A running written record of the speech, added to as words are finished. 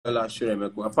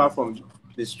Shuremeko, apart from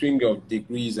the string of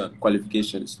degrees and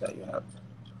qualifications that you have?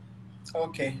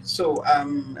 Okay, so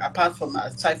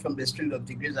aside from the string of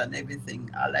degrees and everything,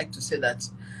 I like to say that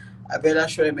Abela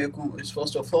Shoremekun is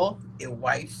first of all a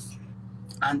wife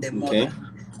and a Okay. mother.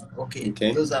 Okay,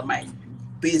 Okay. those are my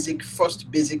basic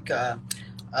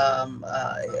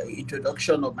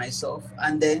introduction of myself.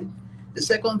 And then the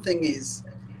second thing is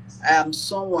I am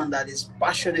someone that is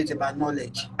passionate about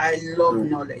knowledge. I love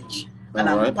knowledge, and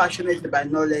All I'm right. passionate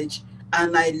about knowledge,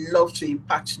 and I love to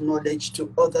impact knowledge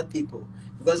to other people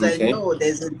because I Okay. know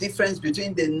there's a difference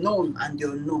between the known and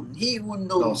the unknown. He who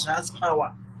knows Awesome. has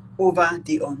power over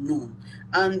the unknown.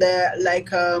 And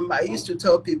I used to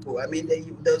tell people, I mean,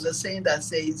 there's a saying that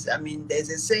says, I mean, there's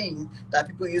a saying that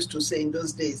people used to say in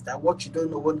those days that what you don't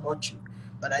know won't hurt you.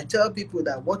 But I tell people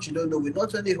that what you don't know will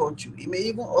not only hurt you, it may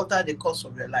even alter the course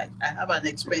of your life. I have an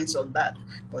experience on that,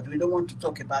 but we don't want to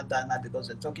talk about that now because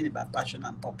we're talking about passion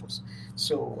and purpose.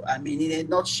 So, I mean, in a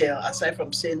nutshell, aside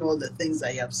from saying all the things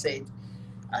I have said,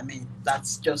 I mean,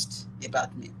 that's just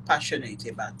about me. Passionate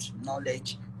about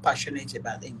knowledge, passionate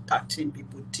about impacting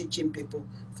people, teaching people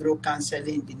through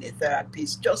counseling, being a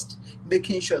therapist, just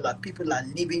making sure that people are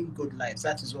living good lives.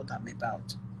 That is what I'm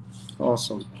about.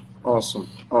 Awesome. Awesome.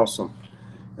 Awesome.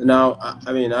 Now,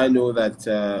 I mean, I know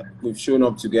that we've shown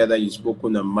up together. You've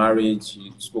spoken on marriage,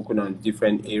 you've spoken on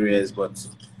different areas, but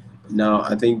now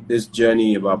I think this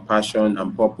journey about passion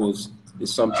and purpose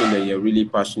is something that you're really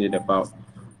passionate about.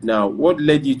 Now, what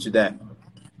led you to that?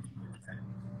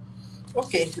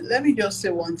 Okay, let me just say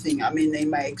one thing. I mean, in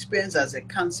my experience as a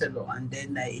counselor and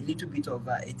then a little bit of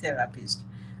a therapist,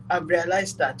 I've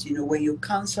realized that, you know, when you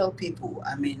counsel people,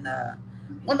 I mean,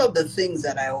 one of the things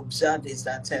that I observed is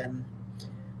that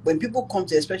when people come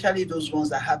to, especially those ones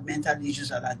that have mental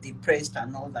issues and are depressed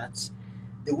and all that,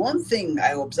 the one thing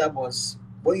I observed was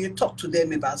when you talk to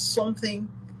them about something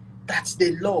that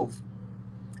they love,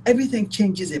 everything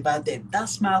changes about them. That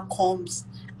smile comes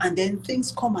and then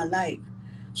things come alive.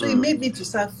 So it made me to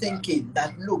start thinking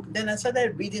that, look, then I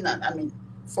started reading, and I mean,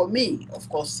 for me, of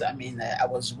course, I mean, I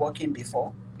was working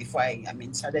before I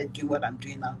mean, started doing what I'm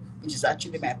doing now, which is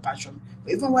actually my passion.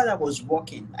 But even while I was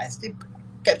working, I still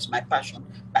kept my passion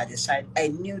by the side. I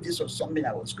knew this was something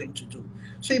I was going to do.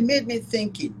 So it made me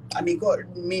thinking, I mean,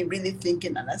 got me really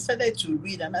thinking, and I started to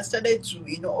read and I started to,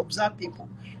 you know, observe people.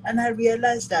 And I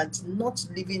realized that not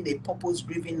living a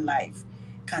purpose-driven life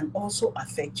can also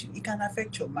affect you. It can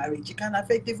affect your marriage. It can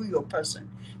affect even your person.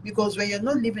 Because when you're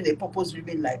not living a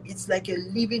purpose-driven life, it's like you're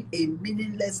living a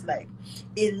meaningless life,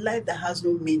 a life that has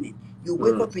no meaning. You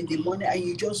wake up in the morning and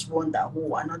you just wonder,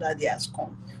 oh, another day has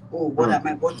come. Oh, what am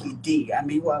I? What a day! I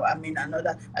mean, well, I mean,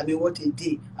 another. I mean, what a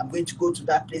day! I'm going to go to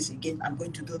that place again. I'm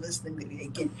going to do this thing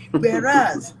again.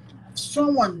 Whereas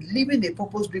someone living a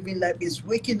purpose-driven life is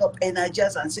waking up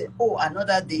energized and say, oh,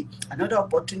 another day, another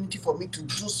opportunity for me to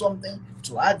do something,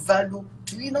 to add value,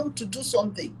 to, you know, to do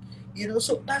something. You know,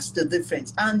 so that's the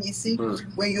difference. And you see,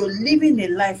 when you're living a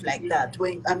life like that,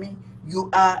 when, I mean, you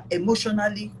are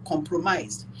emotionally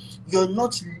compromised, you're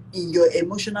not in your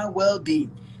emotional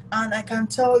well-being. And I can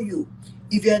tell you,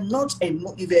 if you're not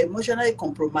if you're emotionally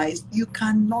compromised, you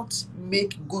cannot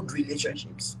make good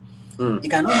relationships. You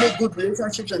cannot make good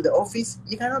relationships in the office.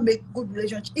 You cannot make good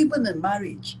relationships even in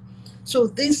marriage. So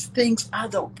these things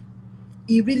add up.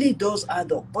 It really does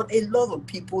add up. But a lot of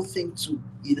people think to,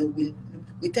 you know,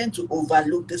 we tend to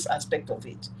overlook this aspect of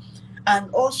it.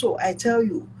 And also, I tell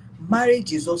you,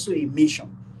 marriage is also a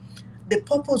mission. The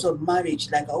purpose of marriage,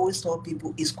 like I always tell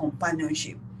people, is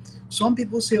companionship. Some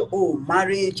people say, "Oh,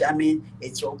 marriage. I mean,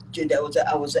 it's okay." I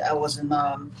was in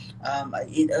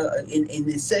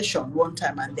a session one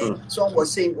time, and then someone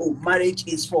was saying, "Oh, marriage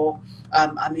is for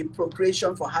I mean,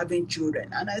 procreation, for having children."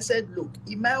 And I said, "Look,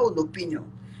 in my own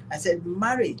opinion, I said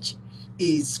marriage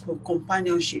is for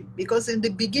companionship because in the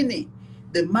beginning,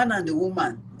 the man and the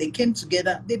woman, they came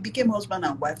together, they became husband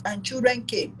and wife, and children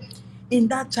came. In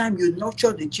that time, you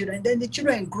nurture the children, then the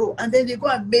children grow, and then they go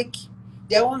and make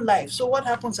their own life. So what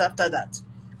happens after that?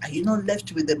 Are you not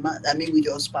left with the man, I mean, with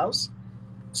your spouse?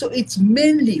 So it's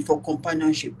mainly for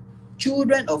companionship.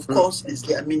 Children, of course,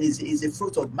 I mean, is a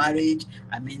fruit of marriage.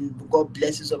 I mean, God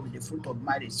blesses us with the fruit of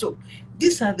marriage. So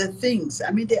these are the things.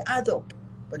 I mean, they add up,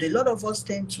 but a lot of us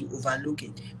tend to overlook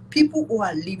it. People who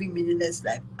are living meaningless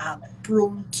life are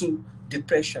prone to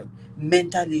depression,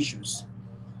 mental issues.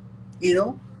 You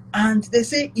know, and they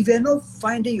say if you're not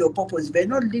finding your purpose, if you're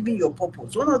not living your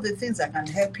purpose, one of the things that can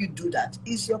help you do that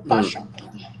is your passion.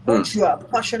 What you are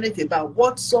passionate about,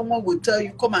 what someone will tell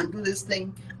you, come and do this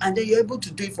thing, and then you're able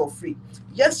to do it for free.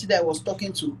 Yesterday I was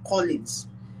talking to Collins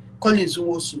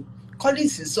Uwosu.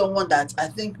 Collins is someone that I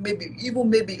think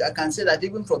maybe I can say that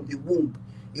even from the womb,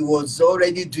 he was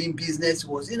already doing business,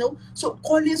 so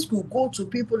Collins could go to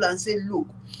people and say, look,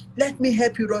 let me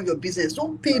help you run your business.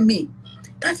 Don't pay me.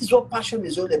 That is what passion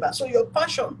is all about. So your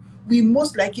passion will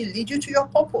most likely lead you to your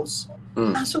purpose.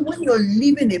 And so when you're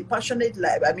living a passionate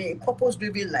life, a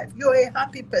purpose-driven life, you're a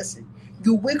happy person.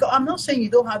 You wake up. I'm not saying you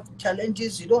don't have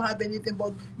challenges, you don't have anything,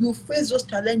 but you face those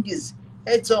challenges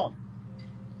heads on.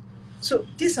 So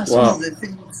these are some of the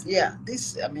things. Yeah,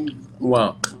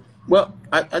 Wow. Well,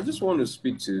 I just want to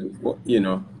speak to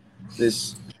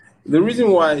this. The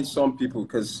reason why some people,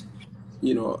 because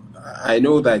I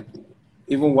know that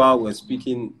even while we're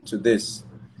speaking to this,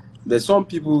 there's some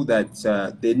people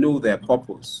that they know their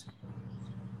purpose,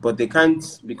 but they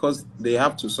can't, because they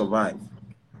have to survive.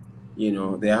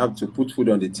 They have to put food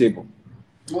on the table.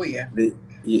 Oh yeah.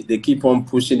 They keep on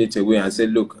pushing it away and say,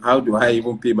 look, how do I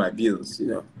even pay my bills?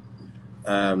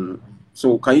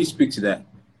 So can you speak to that?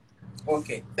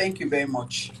 Okay, thank you very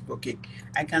much. Okay,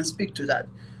 I can speak to that.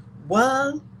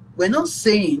 Well, we're not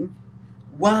saying,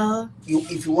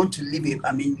 if you want to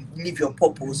live your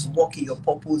purpose, walk in your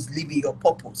purpose, live in your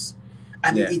purpose.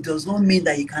 It does not mean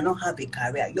that you cannot have a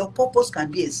career. Your purpose can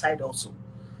be a side also.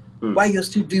 While you're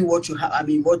still doing what you have,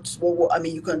 you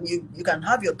can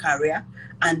have your career,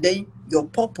 and then your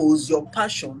purpose, your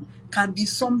passion can be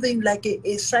something like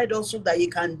a side also that you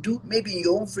can do maybe in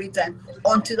your own free time,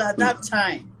 until at that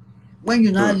time when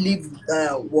you now leave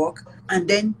work and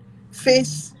then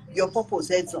face your purpose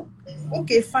heads on.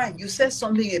 Okay, fine. You said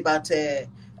something about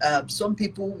some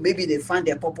people, maybe they find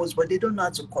their purpose, but they don't know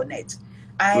how to connect.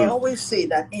 I always say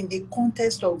that in the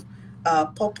context of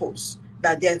purpose,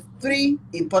 that there are three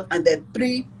important, and there are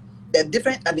three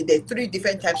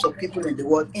different types of people in the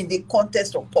world in the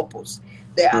context of purpose.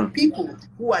 There are people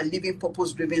who are living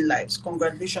purpose-driven lives.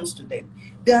 Congratulations to them.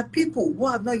 There are people who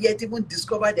have not yet even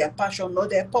discovered their passion or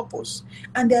their purpose.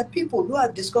 And there are people who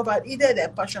have discovered either their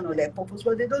passion or their purpose,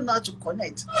 but they don't know how to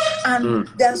connect. And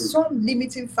there are some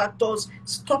limiting factors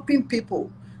stopping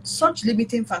people. Such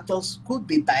limiting factors could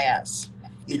be bias.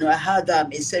 I had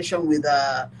a session with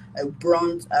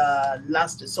Bron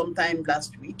sometime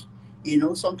last week. I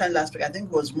think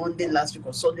it was Monday last week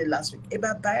or Sunday last week,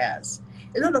 about bias.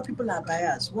 A lot of people are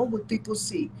biased. What would people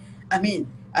say? I'm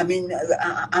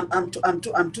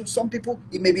too. Some people,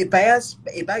 it may be biased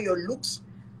about your looks.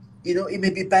 It may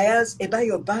be biased about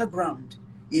your background.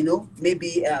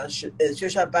 Maybe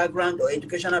social background or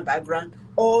educational background,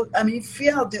 or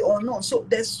fear of the unknown. So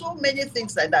there's so many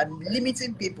things like that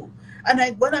limiting people.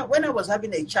 And when I was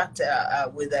having a chat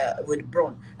with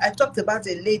Bron, I talked about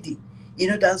a lady,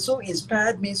 that so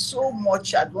inspired me so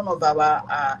much at one of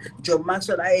our John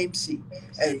Maxwell IMC,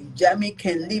 Jamie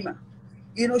Kenlima.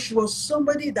 She was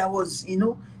somebody that was,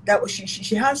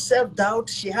 she had self-doubt,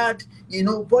 she had,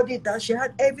 body doubt, she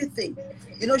had everything.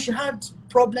 She had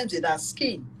problems with her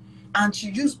skin, and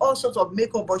she used all sorts of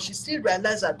makeup, but she still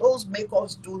realized that those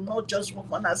makeups do not just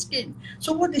work on her skin.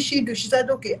 So what did she do? She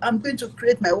said, okay, I'm going to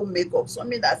create my own makeup,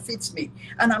 something that fits me.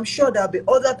 And I'm sure there'll be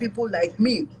other people like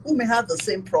me who may have the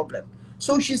same problem.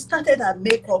 So she started her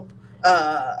makeup,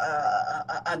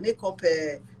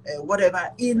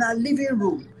 whatever, in her living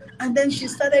room. And then she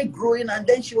started growing, and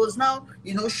then she was now,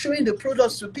 showing the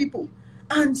products to people.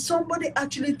 And somebody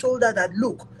actually told her that,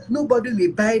 look, nobody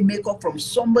will buy makeup from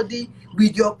somebody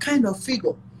with your kind of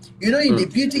figure. In the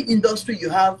beauty industry, you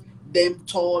have them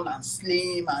tall and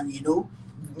slim and,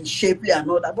 shapely and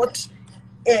all that. But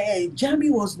Jamie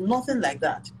was nothing like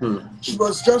that. She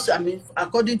was just,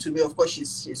 according to me, of course,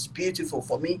 she's beautiful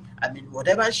for me.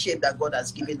 Whatever shape that God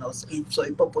has given us, it's for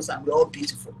a purpose, and we're all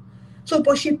beautiful. So,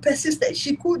 but she persisted.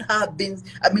 She could have been,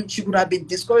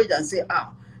 discouraged and say,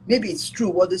 maybe it's true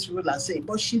what these people are saying,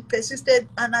 but she persisted,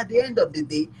 and at the end of the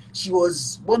day, she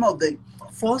was one of the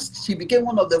first. She became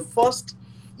one of the first,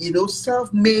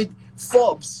 self-made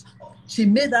Forbes. She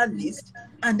made that list,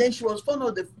 and then she was one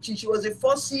of the. She was the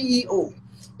first CEO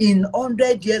in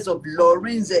 100 years of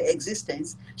Lauren's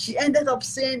existence. She ended up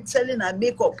selling her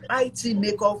makeup, IT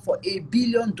makeup, for $1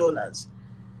 billion.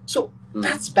 So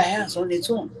that's bias on its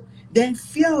own. Then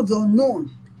fear of the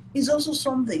unknown is also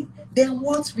something. Then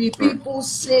what will people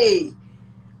say?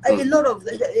 There are a lot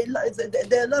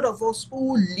of us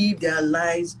who live their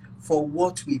lives for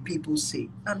what will people say.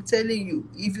 I'm telling you,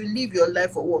 if you live your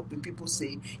life for what will people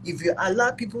say, if you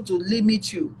allow people to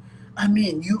limit you,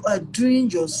 you are doing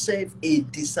yourself a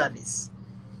disservice.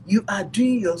 You are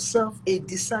doing yourself a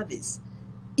disservice.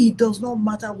 It does not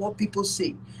matter what people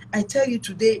say. I tell you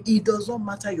today, it does not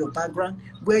matter your background,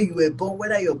 where you were born,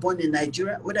 whether you're born in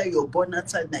Nigeria, whether you're born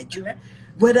outside Nigeria.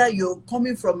 whether you're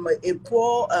coming from a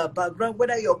poor background,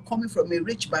 whether you're coming from a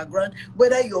rich background,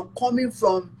 whether you're coming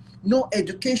from no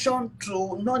education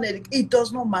to non-education, it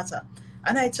does not matter.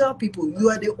 And I tell people, you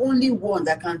are the only one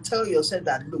that can tell yourself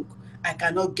that, look, I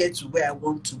cannot get to where I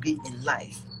want to be in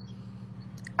life.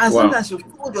 As long as you've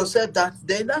told yourself that,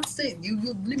 then that's it. You've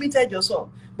limited yourself.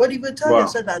 But if you tell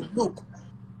yourself that, look,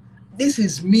 this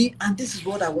is me and this is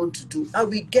what I want to do, I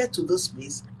will get to this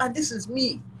place and this is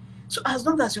me. So as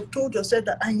long as you've told yourself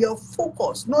that and you're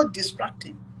focused, not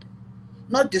distracted,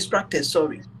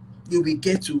 sorry, you will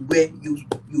get to where you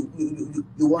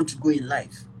want to go in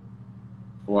life.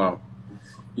 Wow.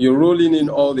 You're rolling in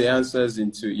all the answers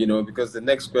into, because the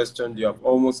next question you have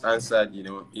almost answered,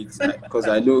 it's because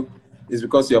I know it's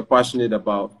because you're passionate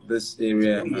about this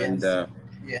area. Yes. And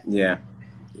yeah.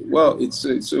 Well, it's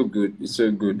so good. It's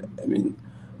so good. I mean,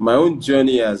 my own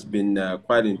journey has been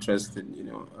quite interesting,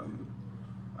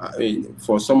 I mean,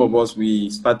 for some of us, we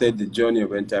started the journey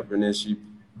of entrepreneurship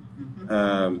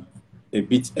a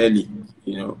bit early,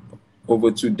 over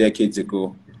 2 decades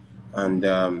ago. And,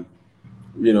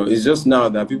 it's just now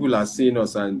that people are seeing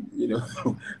us and,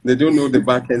 they don't know the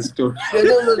back end story. They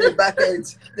don't know the back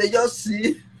end. They just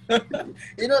see,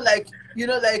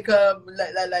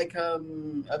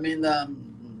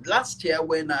 last year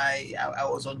when I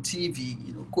was on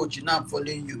TV, Coach, I'm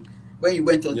following you. When you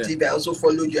went on TV, I also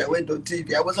followed you. I went on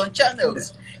TV. I was on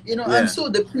channels, and so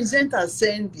the presenter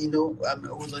saying, I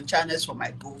was on channels for my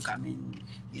book. I mean,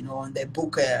 on the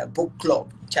book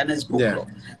club, channels book club.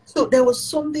 So there was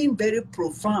something very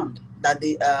profound that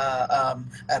the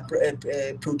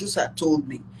producer told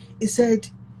me. He said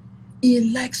he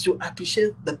likes to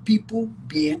appreciate the people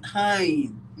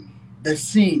behind the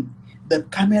scene, the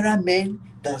cameramen,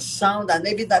 the sound, and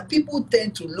everything that people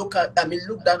tend to look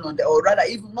down on them, or rather,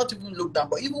 even not even look down,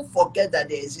 but even forget that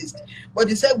they exist. But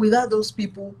he said, without those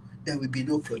people, there will be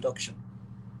no production.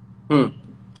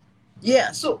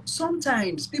 Yeah, so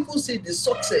sometimes people see the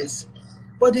success,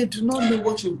 but they do not know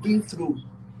what you've been through,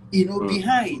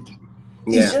 behind.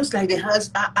 It's just like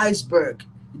the iceberg.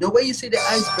 When you see the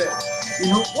iceberg,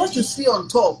 what you see on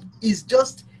top is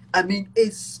just, a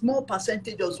small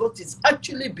percentage of what is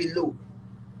actually below.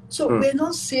 So we're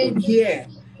not saying here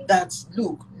that,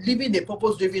 look, living a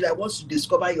purpose-driven life, once you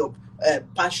discover your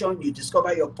passion, you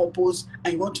discover your purpose,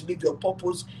 and you want to live your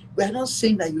purpose, we're not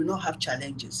saying that you don't have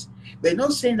challenges. We're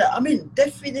not saying that,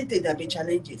 definitely there'll be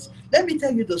challenges. Let me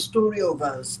tell you the story of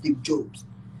Steve Jobs.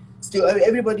 Still,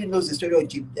 everybody knows the story of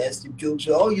Steve Jobs.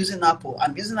 We're all using Apple.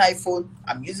 I'm using iPhone.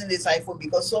 I'm using this iPhone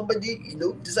because somebody,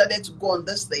 decided to go on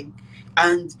this thing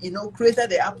and, created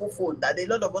the Apple phone that a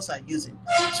lot of us are using.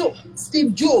 So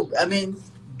Steve Jobs,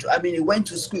 he went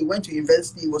to school, he went to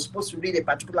university, he was supposed to read a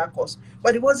particular course,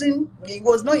 but he was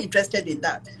not interested in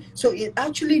that. So he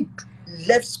actually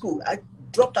left school,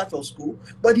 dropped out of school,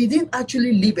 but he didn't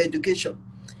actually leave education.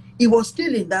 He was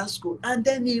still in that school, and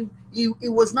then he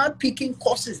was now picking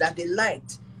courses that they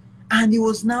liked, and he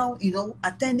was now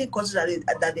attending courses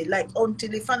that they liked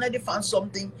until he finally found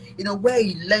something where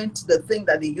he learned the thing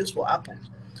that he used for Apple.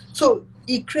 So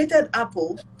he created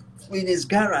Apple in his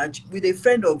garage with a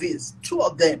friend of his, 2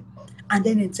 of them, and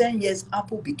then in 10 years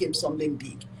Apple became something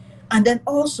big. And then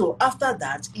also after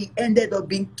that he ended up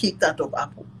being kicked out of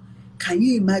Apple. Can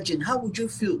you imagine? How would you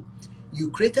feel?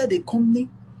 You created a company,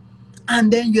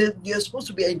 and then you're supposed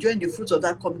to be enjoying the fruits of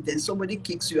that company, then somebody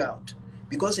kicks you out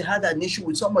because he had an issue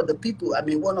with some of the people,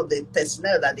 one of the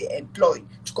personnel that they employed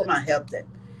to come and help them.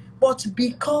 But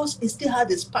because he still had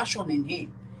this passion in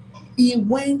him, he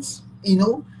went, he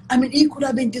could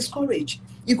have been discouraged.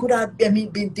 He could have,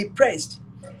 been depressed.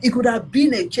 He could have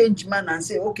been a changed man and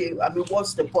say, okay,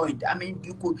 what's the point?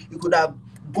 You could have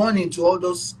gone into all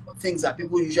those things that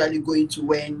people usually go into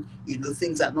when,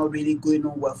 things are not really going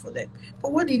on well for them.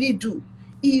 But what did he do?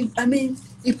 He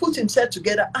put himself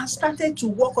together and started to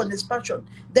work on his passion.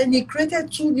 Then he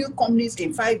created 2 new companies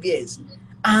in 5 years.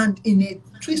 And in a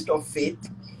twist of fate,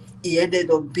 he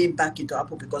ended up being back into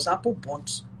Apple because Apple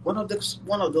bought one of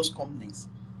those companies.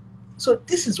 So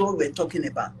this is what we're talking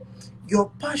about. Your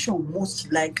passion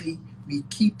most likely will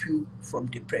keep you from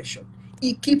depression.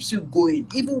 It keeps you going.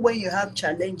 Even when you have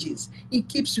challenges, it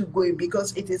keeps you going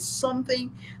because it is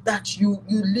something that you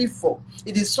live for.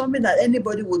 It is something that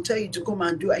anybody will tell you to come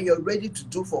and do and you're ready to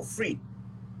do for free.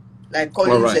 Like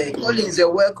Collins, Collins,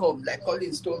 you're welcome. Like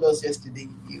Collins told us yesterday.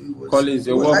 Collins,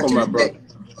 you're welcome, my brother.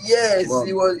 Yes, wow.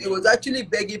 He was actually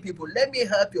begging people, let me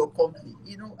help your company,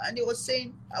 and he was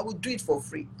saying, I would do it for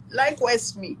free.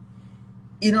 Likewise me.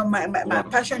 My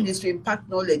passion is to impact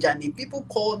knowledge, and if people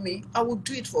call me, I will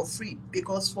do it for free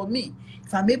because for me,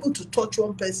 if I'm able to touch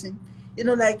one person, You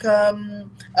know, like in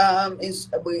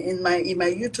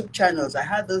my YouTube channels, I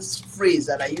had this phrase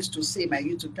that I used to say in my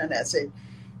YouTube channel. I said,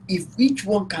 if each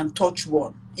one can touch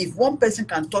one, if one person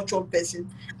can touch one person,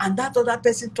 and that other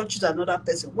person touches another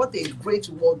person, what a great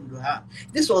world we have.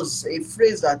 This was a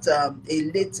phrase that a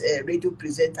late radio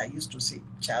presenter used to say,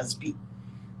 Charles B.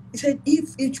 He said,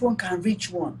 if each one can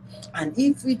reach one, and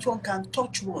if each one can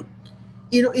touch one,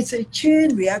 you know, it's a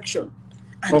chain reaction.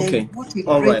 And Okay.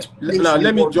 All right. Now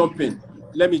let me jump in.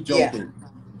 Let me jump in.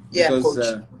 Because,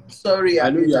 Coach. Sorry, I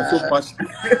know you are so passionate.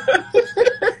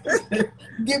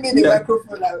 Give me the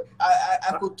microphone.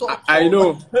 I could talk. I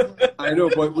know,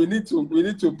 but we need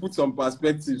to put some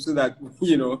perspective so that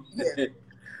you know,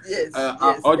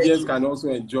 our audience can also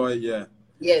enjoy. Yeah.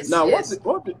 Yes. Now, what's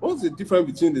the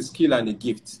difference between the skill and the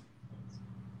gift?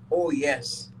 Oh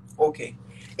yes. Okay.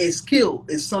 A skill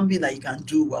is something that you can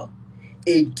do well.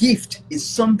 A gift is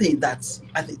something that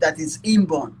is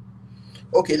inborn.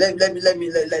 Okay, let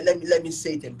me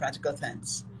say it in practical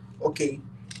terms. Okay,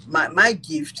 my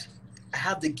gift, I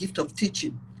have the gift of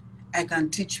teaching. I can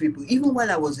teach people. Even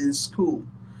while I was in school,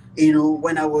 you know,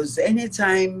 when I was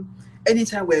anytime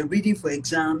we're reading for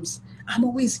exams, I'm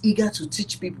always eager to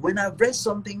teach people. When I've read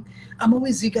something, I'm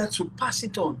always eager to pass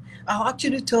it on. I'll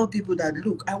actually tell people that,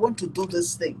 look, I want to do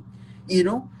this thing. You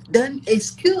know, then a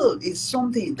skill is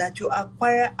something that you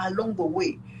acquire along the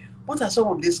way. What are some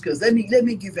of these skills? Let me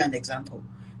give you an example.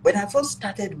 When I first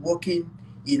started working,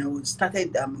 you know,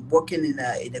 working in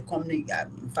a company.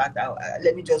 In fact,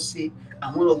 let me just say,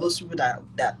 I'm one of those people that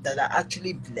are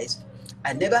actually blessed.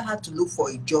 I never had to look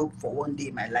for a job for one day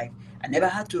in my life. I never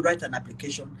had to write an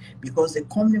application because the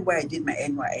company where I did my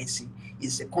NYSC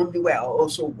is a company where I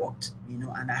also worked, you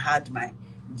know, and I had my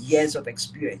years of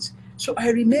experience. So I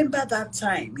remember that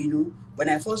time, you know, when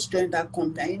I first joined that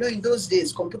company. You know, in those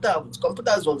days,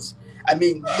 computers was, I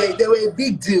mean, they were a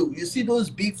big deal. You see those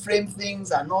big frame things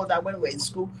and all that when we were in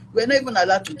school. We were not even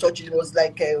allowed to touch it. It was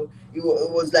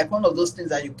like one of those things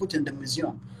that you put in the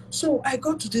museum. So I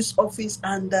got to this office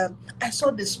and I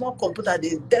saw the small computer,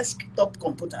 the desktop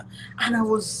computer, and I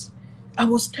was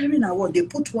staring at what they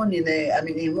put one in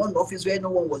one office where no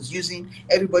one was using.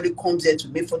 Everybody comes there to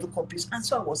make photocopies, and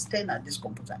so I was staring at this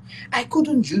computer. I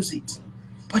couldn't use it,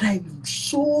 but I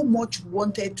so much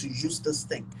wanted to use this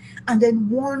thing. And then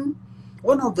one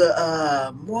of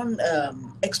the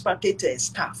expatriate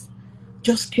staff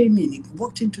just came in. He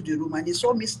walked into the room and he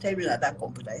saw me staring at that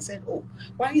computer. He said, "Oh,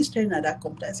 why are you staring at that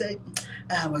computer?" I said,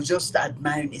 "I was just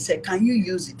admiring." He said, "Can you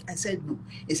use it?" I said, "No."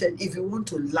 He said, "If you want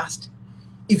to last,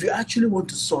 if you actually want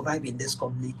to survive in this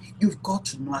company, you've got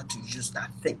to know how to use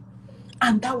that thing."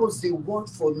 And that was the word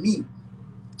for me.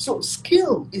 So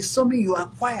skill is something you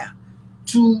acquire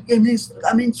to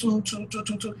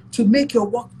make your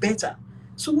work better.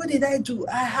 So what did I do?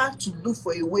 I had to look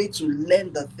for a way to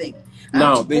learn the thing.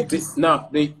 Now, the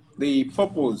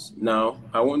purpose. Now,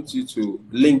 I want you to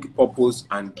link purpose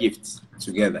and gifts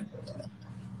together.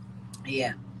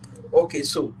 Yeah. Okay.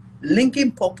 So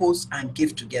linking purpose and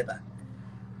gift together.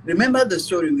 Remember the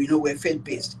story. We know we're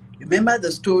faith-based. Remember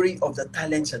the story of the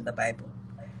talents in the Bible.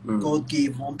 God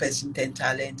gave one person 10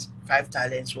 talents, 5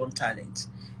 talents, 1 talent.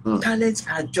 Talents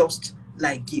are just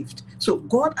like gift. So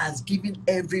God has given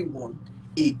everyone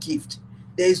a gift.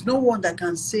 There is no one that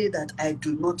can say that I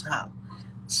do not have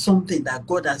something that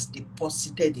God has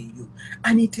deposited in you.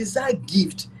 And it is that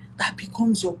gift that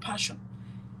becomes your passion.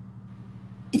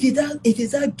 It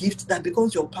is that gift that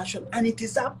becomes your passion. And it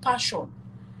is that passion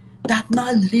that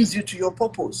now leads you to your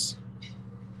purpose.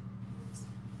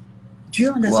 Do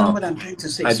you understand what I'm trying to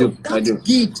say? I do.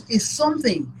 Gift is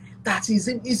something that is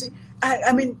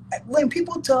I mean, when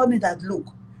people tell me that, look,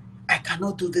 I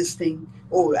cannot do this thing,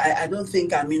 or I don't think,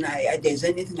 there's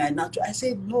anything I not do, I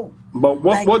say no. But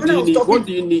what do you need? What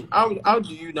do you need? How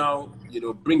do you now,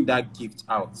 bring that gift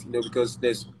out? Because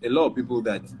there's a lot of people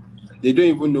that they don't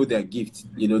even know their gift.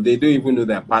 They don't even know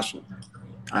their passion,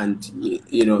 and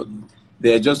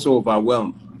they're just so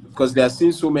overwhelmed because they are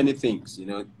seeing so many things.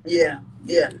 Yeah.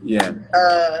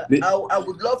 I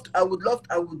would love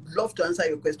to answer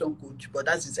your question, Coach, but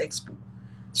that is expo.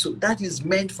 So that is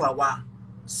meant for our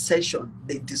session,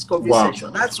 the discovery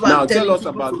session. That's why now tell us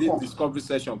about this discovery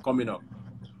session coming up.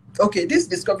 Okay, this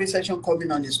discovery session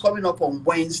coming up on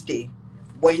Wednesday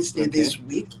this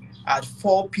week at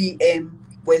 4 p.m.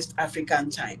 West African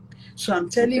time. So I'm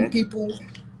telling people,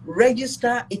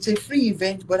 register. It's a free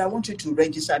event, but I want you to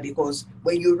register, because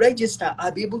when you register,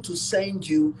 I'll be able to send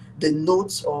you the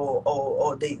notes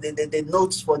or the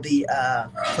notes for the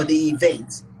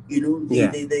event.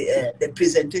 The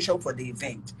presentation for the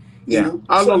event.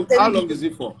 How long is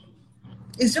it for?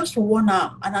 It's just for 1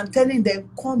 hour, and I'm telling them,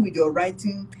 come with your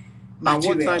writing And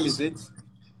what time materials. is it?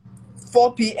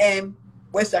 4 p.m.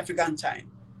 West African time.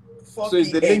 4 So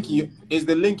is the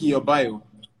p.m. link in your bio?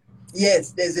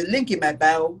 Yes, there's a link in my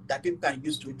bio that people can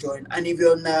use to join. And if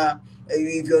you're on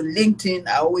LinkedIn,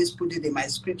 I always put it in my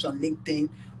scripts on LinkedIn,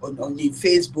 on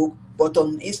Facebook, but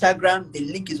on Instagram, the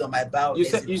link is on my bio. You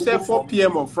said 4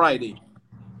 p.m. on Friday.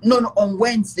 No, on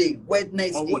Wednesday.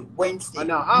 And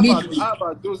now, how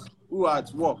about those who are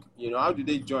at work? How do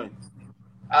they join?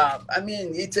 I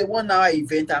mean, it's a 1 hour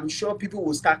event. I'm sure people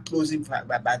will start closing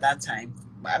by that time.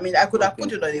 I mean, I could have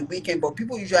put it on a weekend, but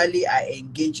people usually are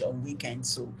engaged on weekends.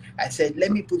 So I said, let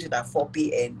me put it at 4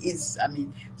 p.m.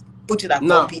 Put it at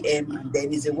 4 p.m. and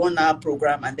then it's a 1 hour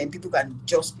program, and then people can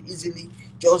just easily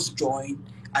just join,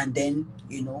 and then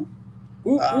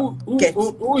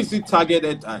who is it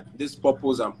targeted at, this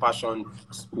Purpose and Passion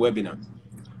webinar?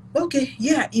 Okay,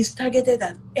 yeah, it's targeted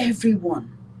at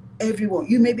everyone.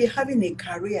 You may be having a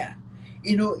career,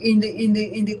 in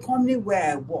the company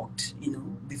where I worked,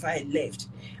 before I left.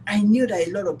 I knew that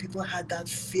a lot of people had that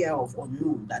fear of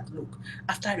unknown, that look,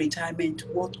 after retirement,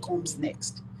 what comes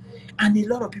next? And a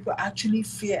lot of people actually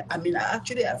are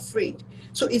actually afraid.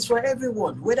 So it's for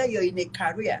everyone, whether you're in a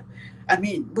career,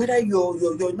 whether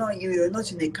you're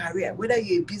not in a career, whether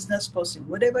you're a business person,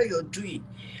 whatever you're doing,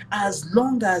 as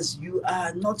long as you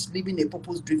are not living a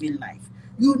purpose-driven life,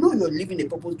 you're living a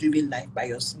purpose-driven life by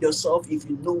yourself if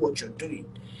you know what you're doing.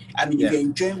 If you're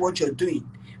enjoying what you're doing.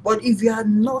 But if you are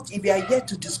yet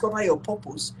to discover your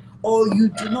purpose, or you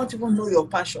do not even know your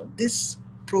passion, this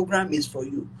program is for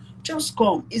you. Just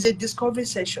come. It's a discovery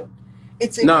session.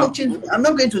 It's a coaching. I'm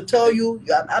not going to tell you.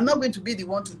 I'm not going to be the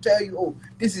one to tell you, oh,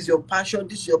 this is your passion,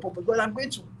 this is your purpose. But I'm going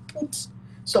to put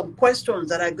some questions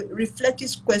that are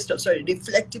reflective questions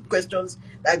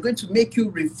that are going to make you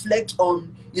reflect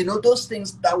on, those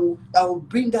things that will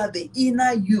bring out the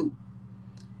inner you.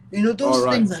 Those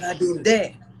things that have been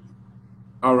there.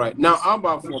 All right. Now, how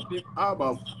about for people? How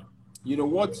about,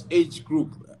 what age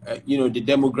group? The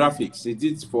demographics. Is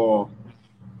it for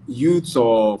youths,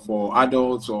 or for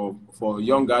adults, or for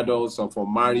young adults, or for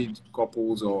married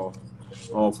couples, or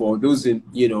for those in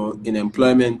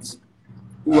employment?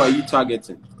 Who are you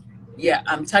targeting? Yeah,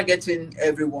 I'm targeting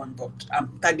everyone,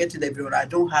 I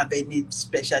don't have any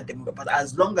special demographic. But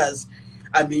as long as,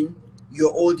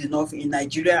 you're old enough. In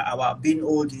Nigeria, our being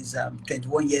old is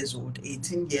 21 years old.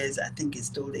 18 years, I think, is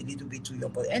still a little bit too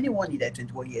young. But anyone that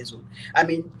 21 years old,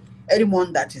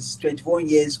 anyone that is 21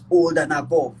 years old and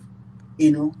above,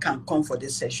 can come for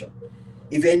this session.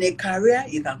 If you're in a career,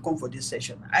 you can come for this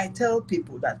session. I tell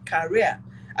people that career,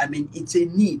 it's a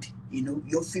need.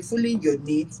 You're fulfilling your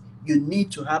needs. You need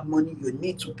to have money. You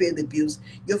need to pay the bills.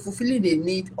 You're fulfilling a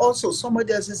need, also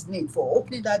somebody else's need for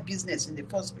opening that business in the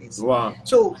first place. Wow.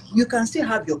 So you can still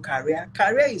have your career.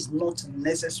 Career is not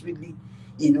necessarily,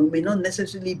 may not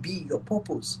necessarily be your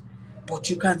purpose, but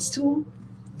you can still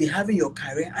be having your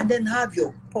career and then have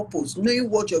your purpose, knowing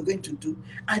what you're going to do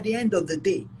at the end of the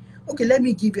day. Okay, let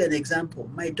me give you an example.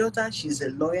 My daughter, she's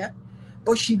a lawyer,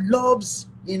 but she loves,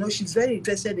 she's very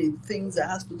interested in things that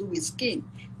has to do with skin,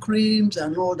 creams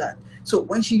and all that. So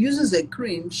when she uses a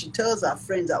cream, she tells her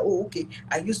friends that, oh, okay,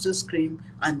 I use this cream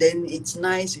and then it's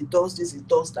nice, it does this, it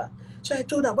does that. So I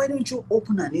told her, why don't you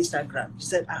open an Instagram? She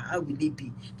said, how will it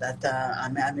be that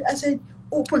I said,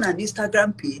 open an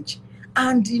Instagram page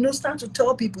and start to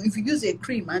tell people if you use a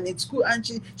cream and it's good. And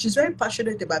she's very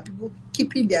passionate about people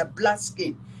keeping their black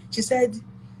skin. She said,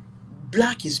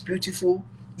 black is beautiful.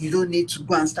 You don't need to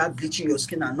go and start bleaching your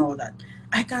skin and all that.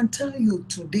 I can tell you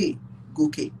today,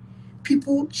 Goke,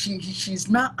 people, she's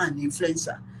now an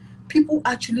influencer. People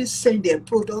actually send their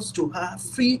products to her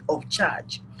free of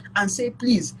charge and say,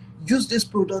 please use this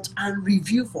product and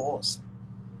review for us.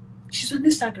 She's on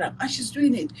Instagram and she's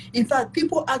doing it. In fact,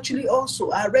 people actually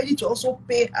also are ready to also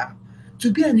pay her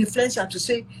to be an influencer, to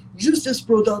say, use this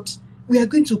product. We are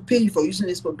going to pay you for using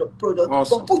this product.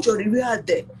 Awesome. But put your review out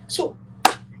there. So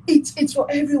it's for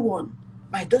everyone.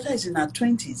 My daughter is in her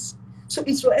 20s. So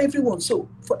it's for everyone. So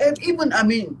even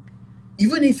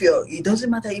if it doesn't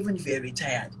matter, even if you're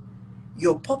retired,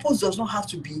 your purpose does not have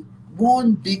to be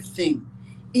one big thing.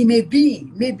 It may be,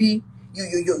 maybe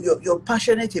you're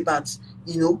passionate about,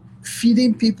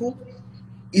 feeding people.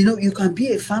 You can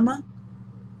be a farmer.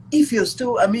 If you're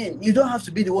still, you don't have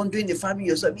to be the one doing the farming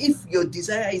yourself. If your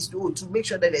desire is to make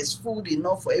sure that there's food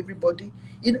enough for everybody,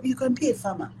 you can be a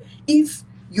farmer. If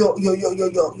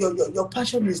your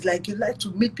passion is like you like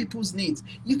to meet people's needs,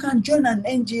 you can join an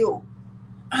NGO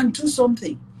and do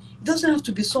something. It doesn't have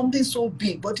to be something so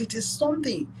big, but it is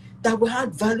something that will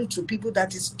add value to people,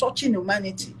 that is touching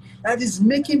humanity, that is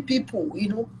making people,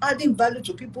 adding value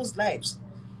to people's lives.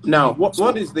 Now, what So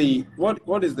what is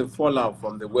the fallout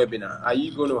from the webinar? Are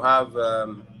you going to have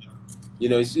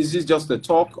is this just a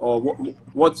talk, or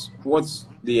what's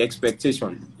the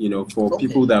expectation for okay.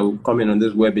 people that will come in on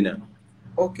this webinar?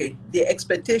 Okay, the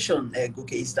expectation,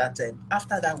 okay, is that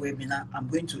after that webinar, I'm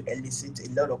going to elicit a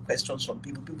lot of questions from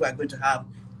people. People are going to have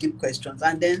deep questions,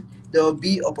 and then there will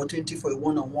be opportunity for a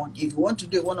one-on-one. If you want to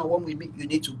do a one-on-one with me, you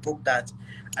need to book that,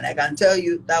 and I can tell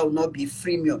you that will not be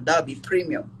freemium. That will be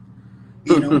premium.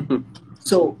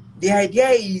 So the idea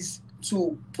is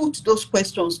to put those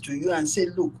questions to you and say,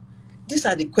 look, these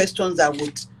are the questions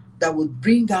that would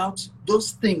bring out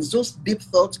those things, those deep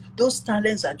thoughts, those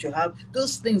talents that you have,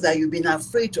 those things that you've been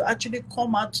afraid to actually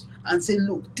come out and say,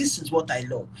 look, this is what I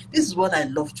love. This is what I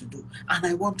love to do. And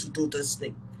I want to do this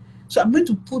thing. So I'm going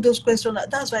to put those questions.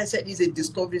 That's why I said it's a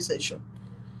discovery session.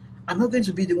 I'm not going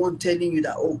to be the one telling you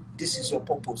that, oh, this is your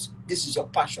purpose, this is your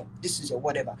passion, this is your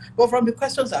whatever. But from the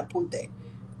questions I put there,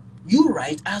 you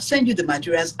write, I'll send you the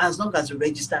materials as long as you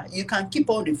register. You can keep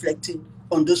on reflecting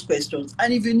on those questions.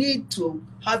 And if you need to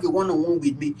have a one-on-one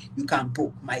with me, you can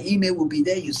book. My email will be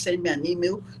there. You send me an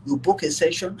email, you book a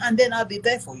session, and then I'll be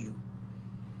there for you.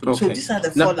 Okay. So these are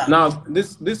the fallout. Now,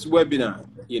 this webinar,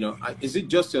 is it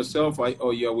just yourself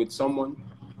or you're with someone?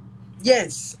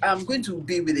 Yes, I'm going to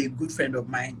be with a good friend of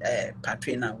mine,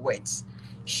 Patrina Wetz.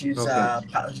 She's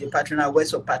Patrina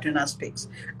Wetz of Patrina Speaks.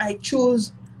 I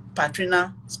chose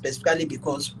Patrina specifically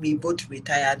because we both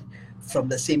retired from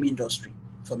the same industry,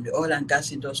 from the oil and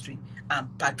gas industry, and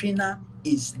Patrina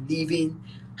is living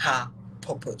her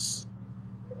purpose.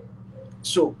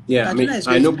 So yeah,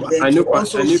 I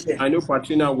know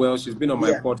Patrina well. She's been on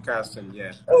my podcast and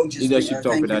leadership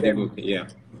talk with Adegoke. Yeah.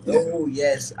 Oh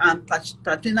yes, and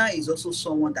Patrina is also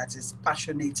someone that is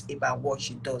passionate about what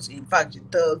she does. In fact,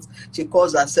 she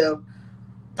calls herself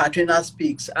Patrina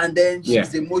Speaks, and then she's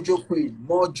the Mojo Queen,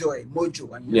 Mojo, and Mojo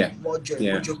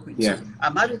Queen. Yeah. So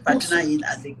I'm having Patrina in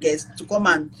as a guest to come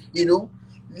and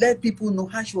let people know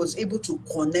how she was able to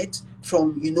connect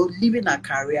from living her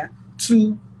career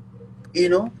to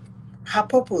her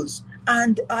purpose.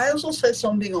 And I also said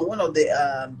something on one of the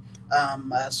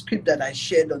script that I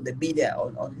shared on the media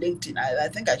on LinkedIn. I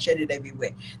think I shared it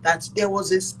everywhere, that there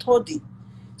was a study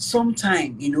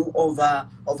sometime of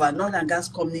an oil and gas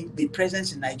company with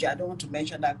presence in Nigeria. I don't want to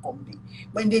mention that company,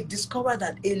 when they discovered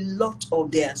that a lot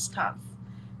of their staff,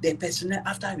 their personnel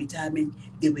after retirement,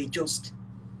 they were just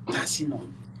passing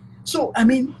on. So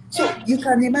so you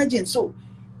can imagine, so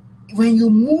when you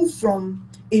move from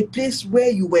a place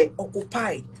where you were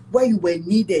occupied, where you were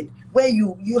needed, where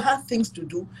you have things to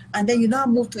do, and then you now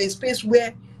move to a space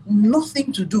where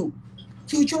nothing to do,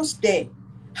 you're just there.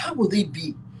 How will it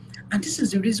be? And this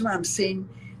is the reason why I'm saying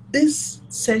this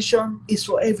session is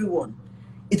for everyone.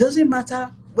 It doesn't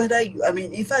matter whether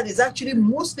in fact, it's actually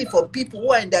mostly for people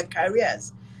who are in their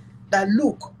careers, that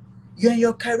look, you're in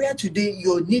your career today,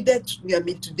 you're needed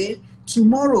today,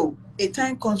 tomorrow a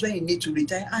time comes when you need to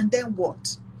retire, and then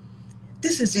what?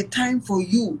 This is the time for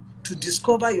you to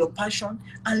discover your passion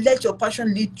and let your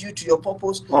passion lead you to your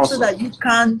purpose. Awesome. So that you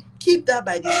can keep that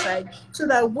by the side, so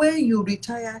that when you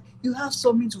retire, you have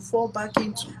something to fall back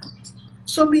into,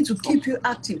 something to keep you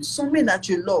active, something that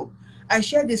you love. I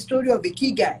shared the story of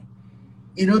Ikigai.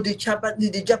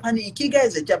 The Japanese Ikigai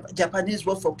is a Japanese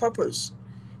word for purpose.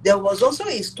 There was also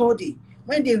a study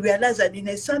when they realized that in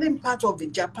a certain part of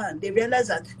Japan, they realized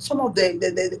that some of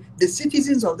the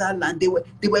citizens of that land, they were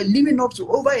living up to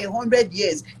over 100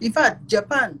 years. In fact,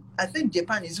 I think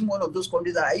Japan is one of those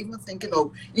countries that are even thinking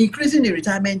of increasing the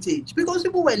retirement age, because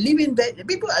people were living there.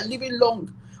 People are living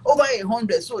long, over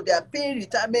 100, so they are paying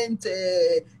retirement,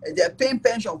 they are paying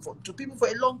pension to people for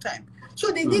a long time.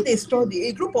 So they did a study.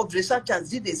 A group of researchers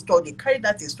did a study, carried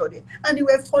out a study, and they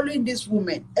were following these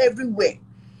women everywhere.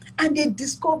 And they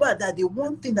discovered that the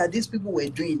one thing that these people were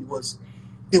doing was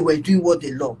they were doing what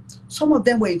they loved. Some of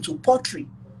them were into pottery,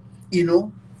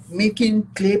 making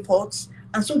clay pots.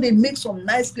 And so they make some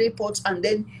nice clay pots and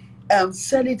then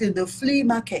sell it in the flea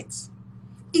markets.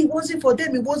 It wasn't for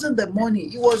them. It wasn't the money.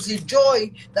 It was the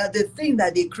joy that the thing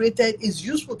that they created is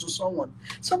useful to someone.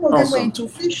 Some of them were into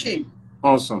fishing.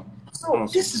 Awesome. So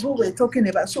this is what we're talking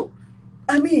about. So,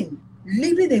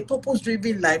 living a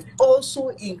purpose-driven life also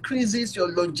increases your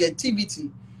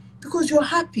longevity because you're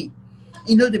happy.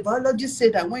 The biologists say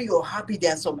that when you're happy,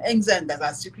 there are some enzymes that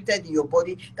are secreted in your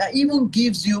body that even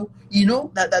gives you,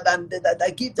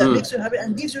 that makes you happy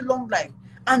and gives you long life.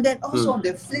 And then also on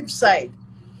the flip side,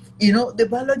 the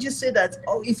biologists say that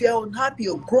if you're unhappy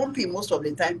or grumpy most of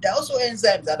the time, there are also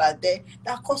enzymes that are there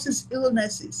that causes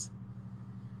illnesses.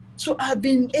 So I've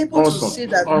been able to see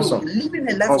that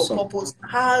living a life of purpose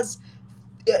has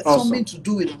something Awesome. to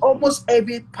do with almost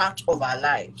every part of our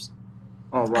lives.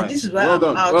 All And right. this is why Well I'm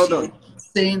done. out Well here done.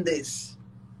 saying this.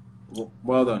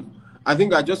 Well done. I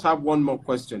think I just have one more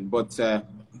question, but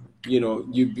you know,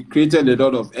 you've created a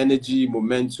lot of energy,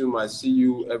 momentum. I see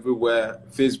you everywhere,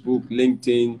 Facebook,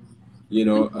 LinkedIn. You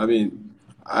know, I mean,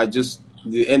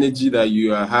 the energy that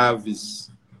you have is,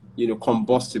 you know,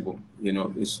 combustible. You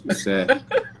know,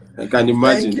 I can Thank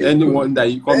imagine you, coach. anyone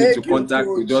that you come into Thank you, contact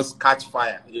will coach. just catch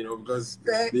fire. You know, because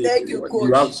Thank you, you have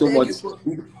coach. so Thank much. you,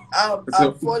 coach. I'm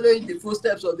So following the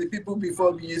footsteps of the people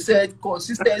before me. You said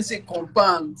consistency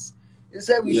compounds. You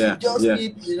said we yeah, should just yeah.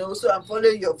 keep, so I'm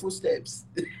following your footsteps.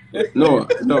 No,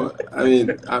 no. I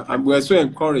mean, we're so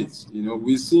encouraged. You know,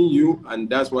 we've seen you, and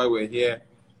that's why we're here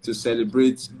to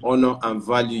celebrate, honor, and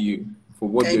value you for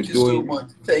what you're Thank you so doing. much.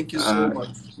 Thank you so Uh,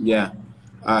 much. yeah,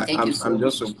 Thank you so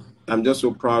much. I'm just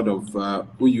so proud of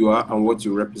who you are and what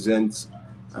you represent.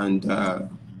 And I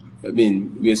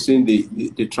mean, we're seeing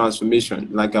the transformation.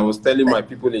 Like I was telling my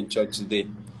people in church today,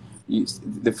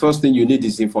 the first thing you need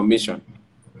is information.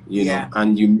 You know, Yeah.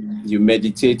 and you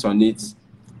meditate on it,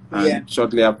 Yeah. and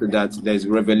shortly after that there's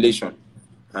revelation,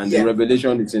 and the Yeah.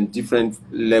 revelation is in different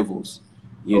levels,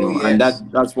 you Oh, know, and yes.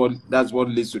 that's what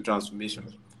leads to transformation.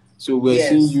 So we're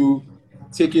seeing Yes. you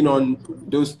taking on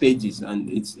those stages, and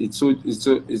it's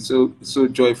so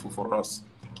joyful for us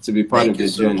to be part Thank of you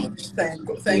the so journey. much. Thank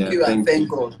God. Thank Yeah, you and thank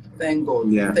thank you. God. Thank God.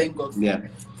 Yeah, Thank God yeah.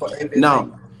 for everything.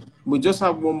 Now we just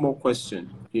have one more question,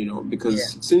 you know, Yeah.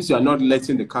 because since you are not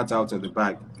letting the cat out of the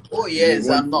bag, Oh, we yes,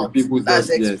 I'm want the not. people That's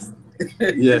just,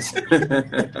 yes. Yes.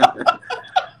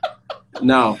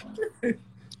 Now,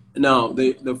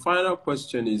 the final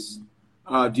question is,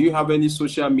 do you have any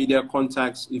social media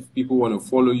contacts if people want to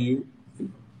follow you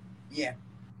Yeah.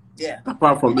 Yeah.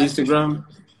 apart from My social. Instagram?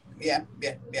 Yeah.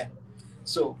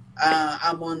 So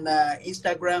I'm on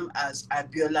Instagram as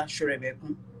Abiola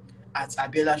Shoremekun, at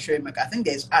Abiola Shoremekun. I think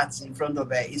there's ads in front of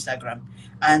Instagram.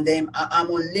 And then I'm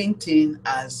on LinkedIn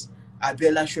as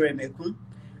Abiola Shoremekun,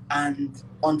 and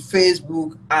on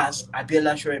Facebook as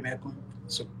Abiola Shoremekun.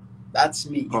 So that's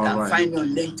me. You All can right. find me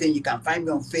on LinkedIn, you can find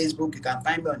me on Facebook, you can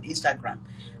find me on Instagram.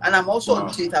 And I'm also on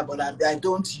Wow. Twitter, but I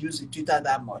don't use the Twitter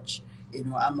that much.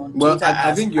 I'm on Well, Twitter I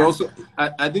as think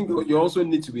I think you also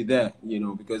need to be there, you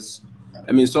know, because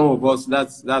I mean, some of us,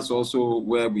 that's also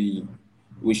where we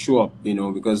show up, you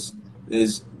know, because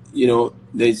there's, you know,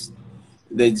 there's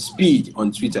speed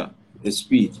on Twitter. There's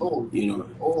speed, oh you know.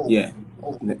 oh Yeah.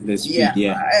 oh There's speed. yeah,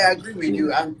 Yeah. I agree with Yeah.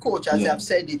 you. And coach, as Yeah. I've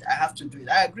said it, I have to do it.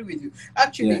 I agree with you. Yeah.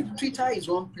 Actually, Twitter is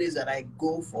one place that I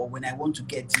go for when I want to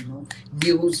get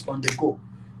news on the go.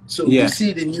 So you Yeah.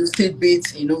 see the news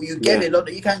tidbits, you get Yeah.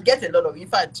 you can get a lot of, in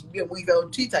fact, if you're on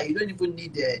Twitter, you don't even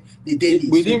need the dailies.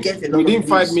 You get a lot Within of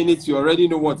five news. minutes, you already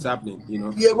know what's happening, you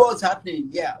know. Yeah, what's happening?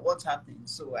 Yeah, what's happening?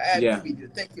 So I agree Yeah. with you.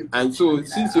 Thank you, And coach.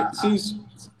 I so mean,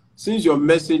 since your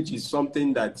message is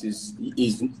something that is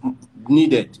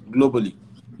needed globally,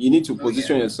 you need to oh yeah,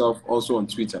 position yourself also on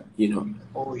Twitter, you know.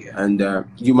 oh yeah. And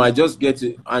you might just get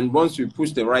it, and once you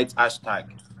push the right hashtag,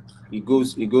 it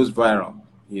goes viral,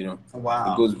 you know. It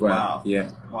Wow, goes viral. wow,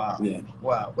 Yeah. wow, Yeah.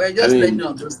 wow. We're I just learning mean,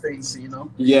 on those things,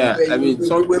 yeah, I mean,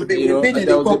 We've been in there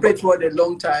the was a corporate world a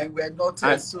long time. We're not so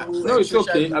no, it's social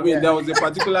okay. I mean, media. there was a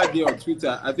particular day on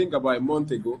Twitter, I think about a month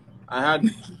ago, I had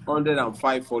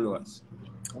 105 followers.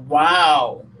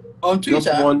 Wow. On Just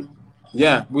Twitter, one,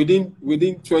 yeah, within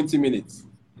 20 minutes.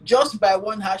 just by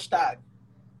one hashtag.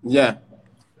 Yeah.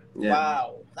 Yeah.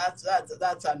 Wow.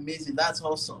 That's amazing. That's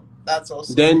awesome. That's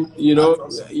awesome. Then, That's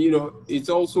awesome. it's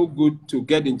also good to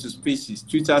get into spaces,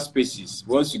 Twitter spaces.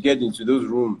 Once you get into those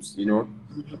rooms,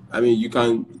 I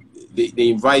mean, they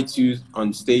invite you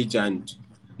on stage, and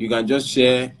you can just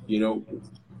share,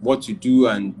 what you do,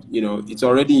 and, it's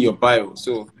already in your bio.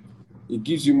 So it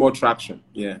gives you more traction.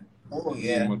 Yeah. Oh It gives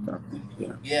you yeah. more traction.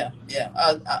 Yeah. Yeah.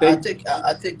 I Thank, take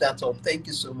that up. Thank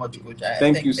you so much, coach.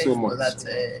 thank you so Thanks for much.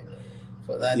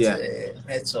 that Yeah.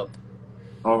 heads up.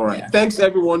 All right. Yeah. Thanks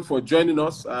everyone for joining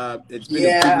us. It's been a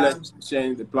Yeah. privilege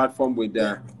sharing the platform with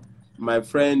Yeah. my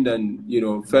friend and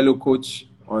fellow coach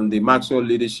on the Maxwell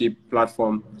Leadership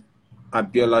platform,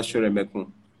 Abiola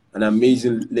Shoremekun, an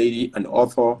amazing lady, an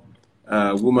author,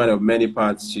 woman of many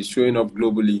parts. She's showing up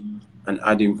globally and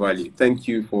adding value. Thank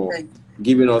you for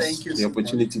giving us Thank you the so much.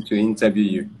 opportunity to interview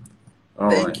you. All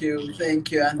right.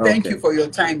 Thank you, and thank you Okay. for your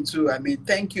time too. I mean,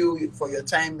 thank you for your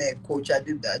time, Coach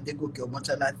Adegoke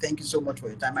Omotala. Thank you so much for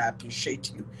your time. I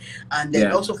appreciate you, and then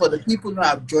Yeah. also for the people who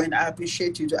have joined, I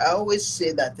appreciate you too. I always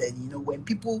say that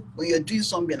when you're doing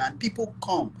something and people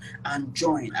come and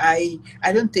join, I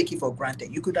don't take it for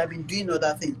granted. You could have been doing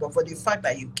other things, but for the fact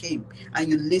that you came and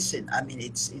you listen, I mean,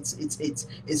 it's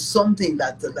something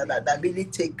that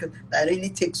really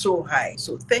takes so high.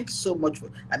 So thank you so much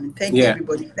thank you Yeah.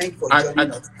 everybody. Thank you for I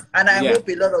joining us. And I yeah. hope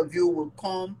a lot of you will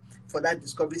come for that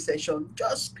discovery session.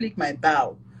 Just click my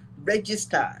bio,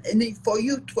 register. And for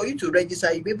you to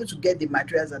register, you'll be able to get the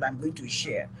materials that I'm going to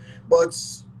share. But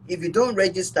if you don't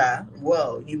register,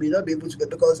 well, you may not be able to get,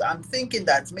 because I'm thinking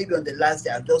that maybe on the last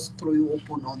day I'll just throw you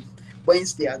open on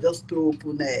Wednesday. I'll just throw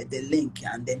open the link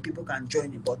and then people can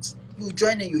join it. But you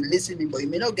join in, you listen in, but you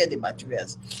may not get the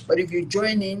materials. But if you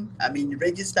join in,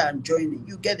 register and join in,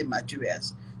 you get the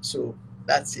materials. So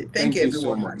that's it. Thank Thank you, you so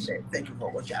everyone, much. and thank you for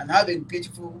watching. And have a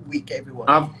beautiful week, everyone.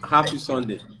 Happy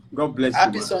Sunday. God bless you,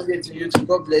 Happy man. Sunday to you too.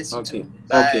 God bless you Okay. too.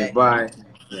 Okay. Bye. Bye.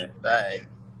 Yeah. Bye.